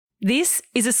This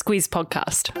is a Squiz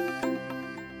podcast.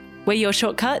 We're your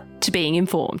shortcut to being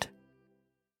informed.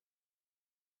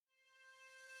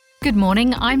 Good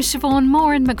morning, I'm Siobhan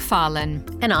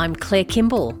Moran-McFarlane. And I'm Claire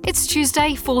Kimball. It's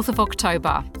Tuesday, 4th of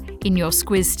October. In your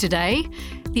Squiz today,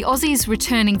 the Aussies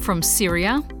returning from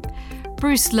Syria,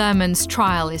 Bruce Lehrmann's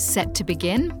trial is set to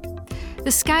begin,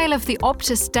 the scale of the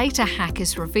Optus data hack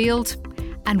is revealed,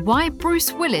 and why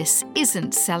Bruce Willis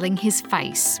isn't selling his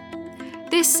face.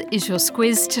 This is your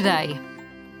Squiz today.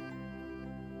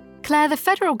 Claire, the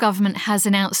federal government has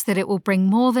announced that it will bring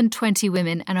more than 20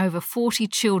 women and over 40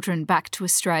 children back to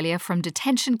Australia from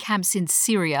detention camps in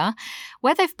Syria,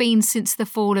 where they've been since the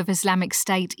fall of Islamic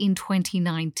State in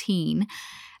 2019.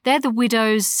 They're the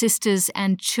widows, sisters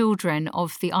and children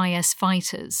of the IS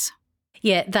fighters.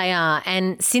 Yeah, they are.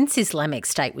 And since Islamic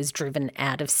State was driven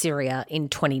out of Syria in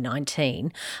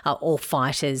 2019, all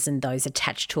fighters and those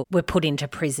attached to it were put into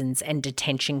prisons and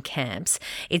detention camps.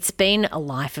 It's been a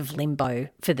life of limbo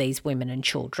for these women and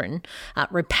children.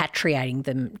 Repatriating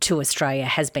them to Australia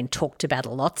has been talked about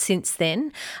a lot since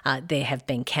then. There have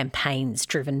been campaigns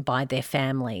driven by their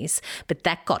families, but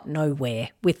that got nowhere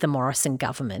with the Morrison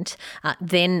government.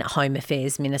 Then Home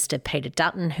Affairs Minister Peter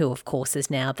Dutton, who of course is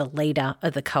now the leader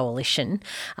of the coalition,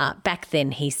 back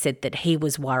then he said that he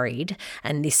was worried,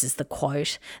 and this is the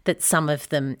quote, that some of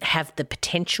them have the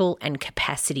potential and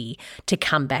capacity to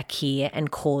come back here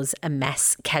and cause a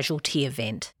mass casualty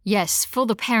event. Yes, for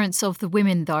the parents of the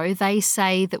women, though, they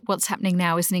say that what's happening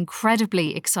now is an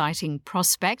incredibly exciting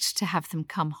prospect to have them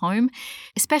come home,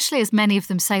 especially as many of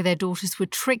them say their daughters were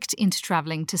tricked into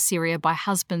travelling to Syria by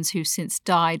husbands who've since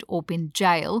died or been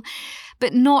jailed.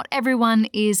 But not everyone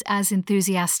is as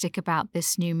enthusiastic about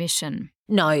this new mission.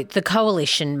 No, the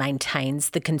coalition maintains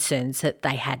the concerns that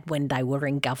they had when they were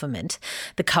in government.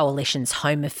 The coalition's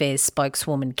Home Affairs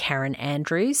spokeswoman Karen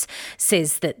Andrews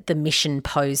says that the mission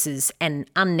poses an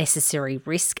unnecessary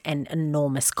risk and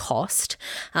enormous cost,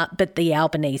 but the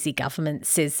Albanese government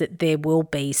says that there will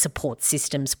be support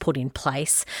systems put in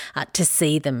place to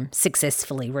see them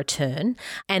successfully return,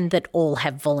 and that all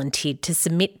have volunteered to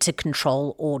submit to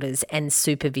control orders and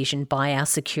supervision by our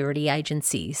security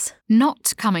agencies.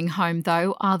 Not coming home,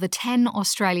 though, are the 10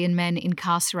 Australian men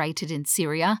incarcerated in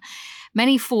Syria.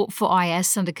 Many fought for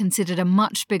IS and are considered a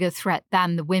much bigger threat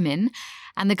than the women,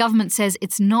 and the government says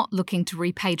it's not looking to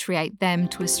repatriate them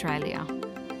to Australia.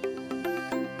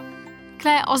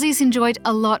 Claire, Aussies enjoyed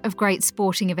a lot of great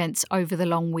sporting events over the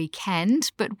long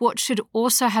weekend, but what should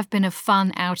also have been a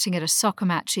fun outing at a soccer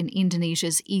match in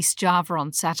Indonesia's East Java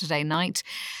on Saturday night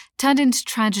turned into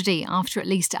tragedy after at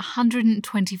least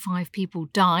 125 people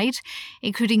died,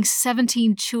 including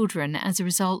 17 children as a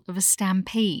result of a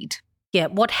stampede. Yeah,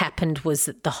 what happened was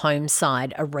that the home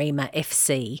side, Arema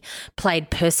FC, played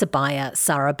Persebaya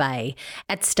Surabaya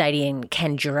at Stadium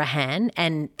Kanjuruhan,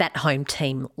 and that home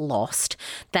team lost.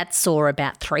 That saw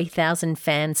about 3,000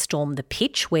 fans storm the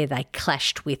pitch where they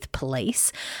clashed with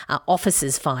police.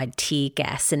 Officers fired tear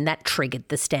gas, and that triggered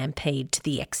the stampede to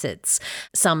the exits.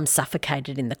 Some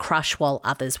suffocated in the crush while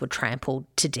others were trampled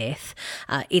to death.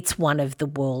 It's one of the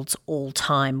world's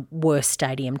all-time worst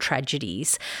stadium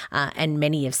tragedies, and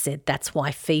many have said that's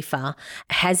why FIFA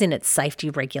has in its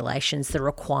safety regulations the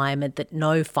requirement that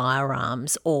no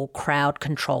firearms or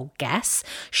crowd-controlled gas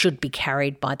should be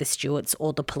carried by the stewards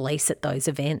or the police at those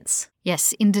events.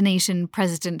 Yes, Indonesian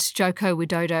President Joko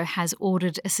Widodo has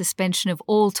ordered a suspension of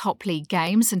all top league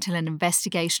games until an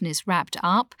investigation is wrapped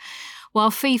up, while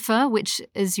FIFA, which,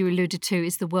 as you alluded to,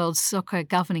 is the world's soccer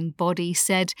governing body,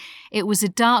 said it was a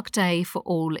dark day for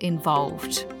all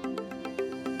involved.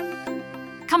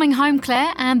 Coming home,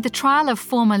 Claire, and the trial of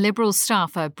former Liberal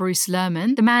staffer Bruce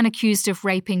Lehrmann, the man accused of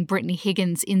raping Brittany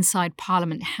Higgins inside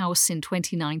Parliament House in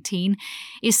 2019,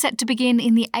 is set to begin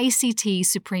in the ACT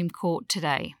Supreme Court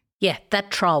today. Yeah, that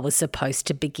trial was supposed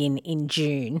to begin in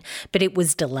June, but it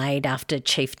was delayed after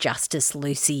Chief Justice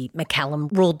Lucy McCallum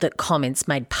ruled that comments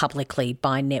made publicly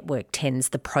by Network 10's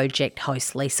The Project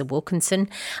host Lisa Wilkinson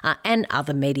and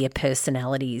other media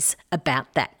personalities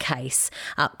about that case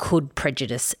could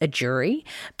prejudice a jury.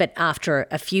 But after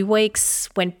a few weeks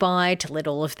went by to let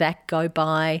all of that go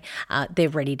by, they're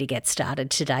ready to get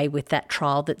started today with that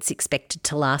trial that's expected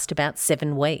to last about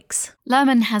 7 weeks.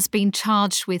 Lehrmann has been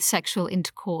charged with sexual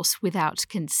intercourse without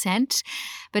consent,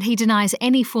 but he denies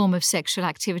any form of sexual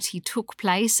activity took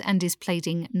place and is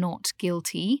pleading not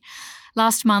guilty.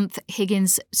 Last month,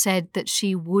 Higgins said that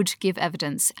she would give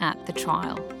evidence at the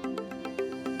trial.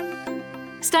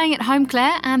 Staying at home,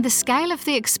 Claire, and the scale of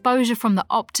the exposure from the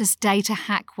Optus data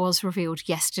hack was revealed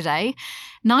yesterday.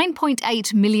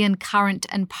 9.8 million current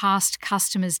and past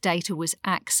customers' data was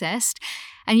accessed,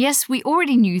 And yes, we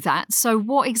already knew that, so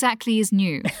what exactly is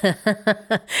new?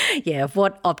 Yeah,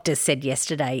 what Optus said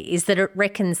yesterday is that it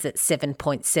reckons that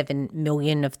 7.7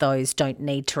 million of those don't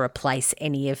need to replace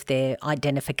any of their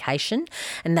identification,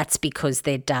 and that's because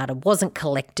their data wasn't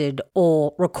collected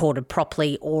or recorded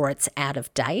properly or it's out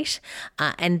of date.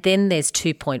 And then there's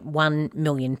 2.1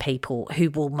 million people who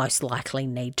will most likely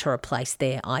need to replace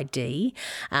their ID,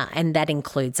 and that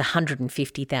includes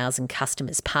 150,000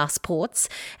 customers' passports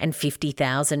and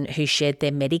 50,000 who shared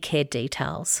their Medicare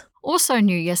details. Also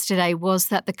new yesterday was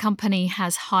that the company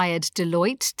has hired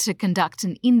Deloitte to conduct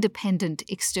an independent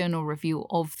external review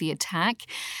of the attack.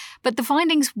 But the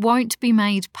findings won't be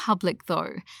made public,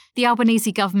 though. The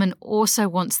Albanese government also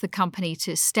wants the company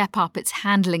to step up its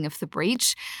handling of the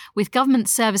breach, with Government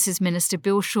Services Minister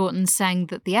Bill Shorten saying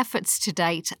that the efforts to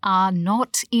date are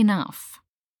not enough.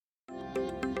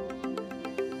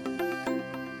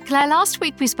 Claire, last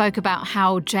week we spoke about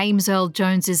how James Earl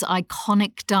Jones's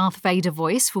iconic Darth Vader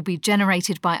voice will be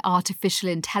generated by artificial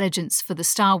intelligence for the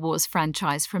Star Wars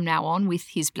franchise from now on, with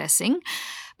his blessing.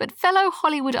 But fellow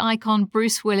Hollywood icon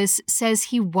Bruce Willis says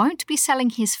he won't be selling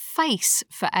his face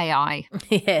for AI.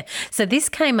 Yeah, so this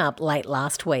came up late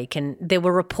last week, and there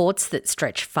were reports that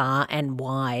stretch far and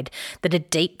wide that a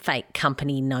deepfake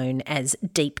company known as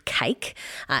Deepcake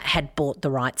had bought the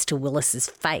rights to Willis's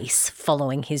face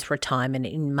following his retirement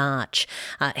in March.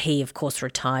 He, of course,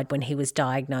 retired when he was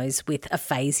diagnosed with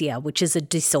aphasia, which is a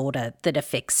disorder that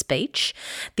affects speech.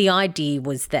 The idea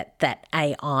was that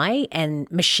AI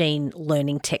and machine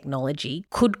learning technology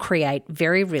could create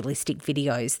very realistic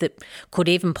videos that could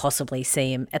even possibly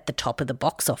see him at the top of the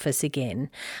box office again.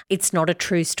 It's not a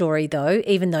true story though,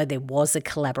 even though there was a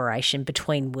collaboration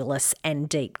between Willis and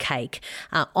Deepcake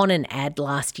on an ad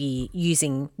last year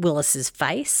using Willis's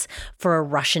face for a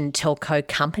Russian telco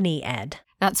company ad.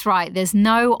 That's right, there's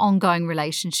no ongoing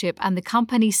relationship, and the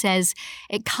company says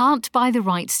it can't buy the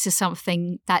rights to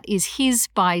something that is his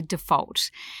by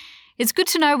default. It's good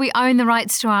to know we own the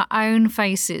rights to our own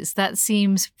faces. That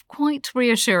seems quite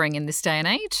reassuring in this day and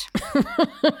age.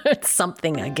 It's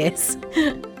something, I guess.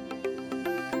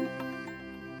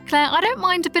 Claire, I don't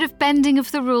mind a bit of bending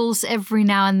of the rules every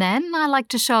now and then. I like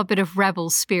to show a bit of rebel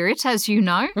spirit, as you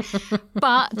know.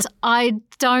 But I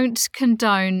don't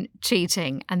condone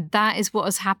cheating. And that is what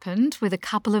has happened with a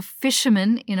couple of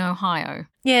fishermen in Ohio.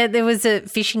 Yeah, there was a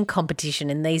fishing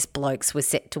competition and these blokes were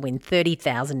set to win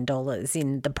 $30,000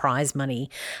 in the prize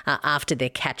money after their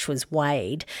catch was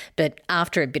weighed. But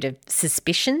after a bit of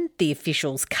suspicion, the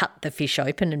officials cut the fish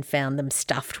open and found them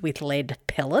stuffed with lead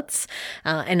pellets.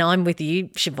 And I'm with you,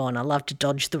 Siobhan. I love to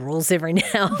dodge the rules every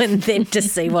now and then to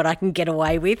see what I can get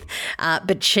away with.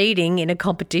 But cheating in a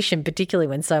competition, particularly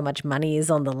when so much money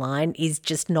is on the line, is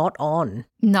just not on.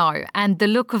 No, and the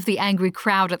look of the angry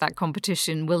crowd at that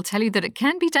competition will tell you that it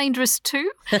can be dangerous too.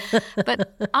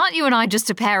 But aren't you and I just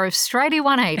a pair of straighty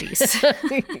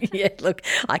 180s? Yeah, look,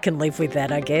 I can live with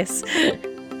that, I guess.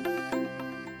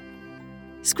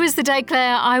 Squiz the day,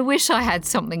 Claire. I wish I had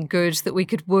something good that we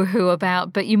could woohoo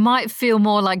about, but you might feel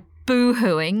more like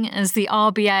boo-hooing as the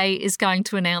RBA is going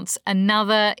to announce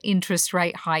another interest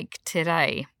rate hike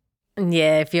today.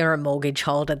 Yeah, if you're a mortgage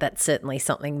holder, that's certainly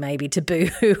something maybe to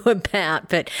boo-hoo about.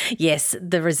 But yes,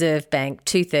 the Reserve Bank,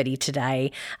 2:30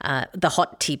 today. The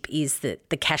hot tip is that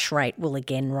the cash rate will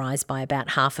again rise by about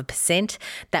 0.5%.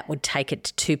 That would take it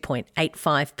to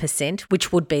 2.85%,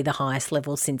 which would be the highest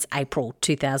level since April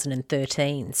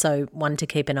 2013. So one to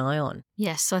keep an eye on.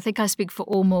 Yes, I think I speak for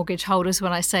all mortgage holders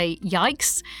when I say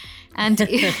yikes. And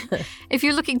if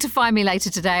you're looking to find me later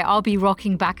today, I'll be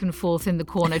rocking back and forth in the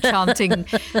corner chanting,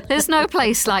 "There's no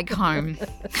place like home."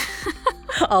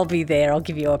 I'll be there. I'll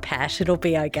give you a pat. It'll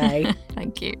be okay.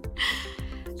 Thank you.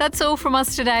 That's all from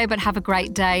us today, but have a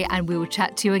great day and we will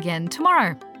chat to you again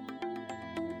tomorrow.